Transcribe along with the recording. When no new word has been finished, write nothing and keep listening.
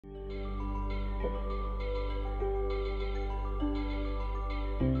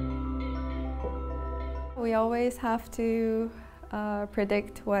We always have to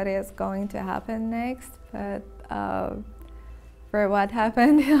predict what is going to happen next, but for what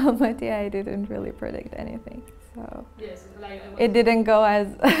happened in Almaty, I didn't really predict anything. So yes, it didn't go as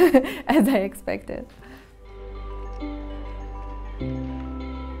as I expected.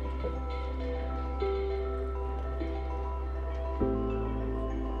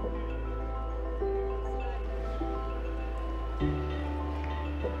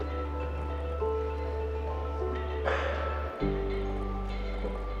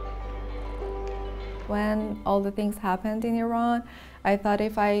 When all the things happened in Iran, I thought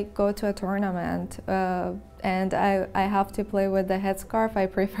if I go to a tournament and I have to play with the headscarf, I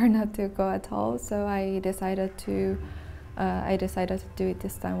prefer not to go at all. So I decided to do it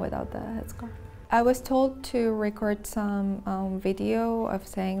this time without the headscarf. I was told to record some video of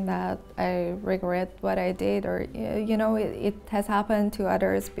saying that I regret what I did, or you know, it has happened to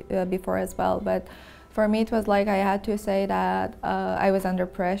others before as well. But for me, it was like I had to say that I was under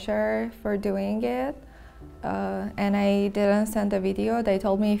pressure for doing it, and I didn't send the video. They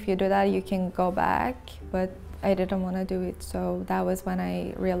told me if you do that, you can go back, but I didn't want to do it. So that was when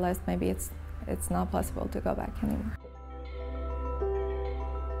I realized maybe it's not possible to go back anymore.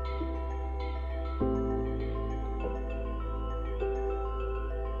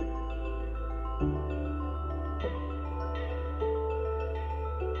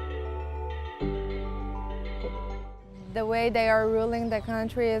 The way they are ruling the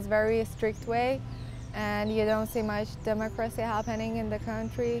country is very strict way, and you don't see much democracy happening in the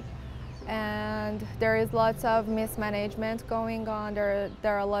country. And there is lots of mismanagement going on, there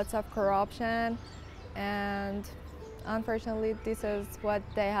are lots of corruption, and unfortunately this is what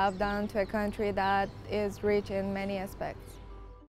they have done to a country that is rich in many aspects.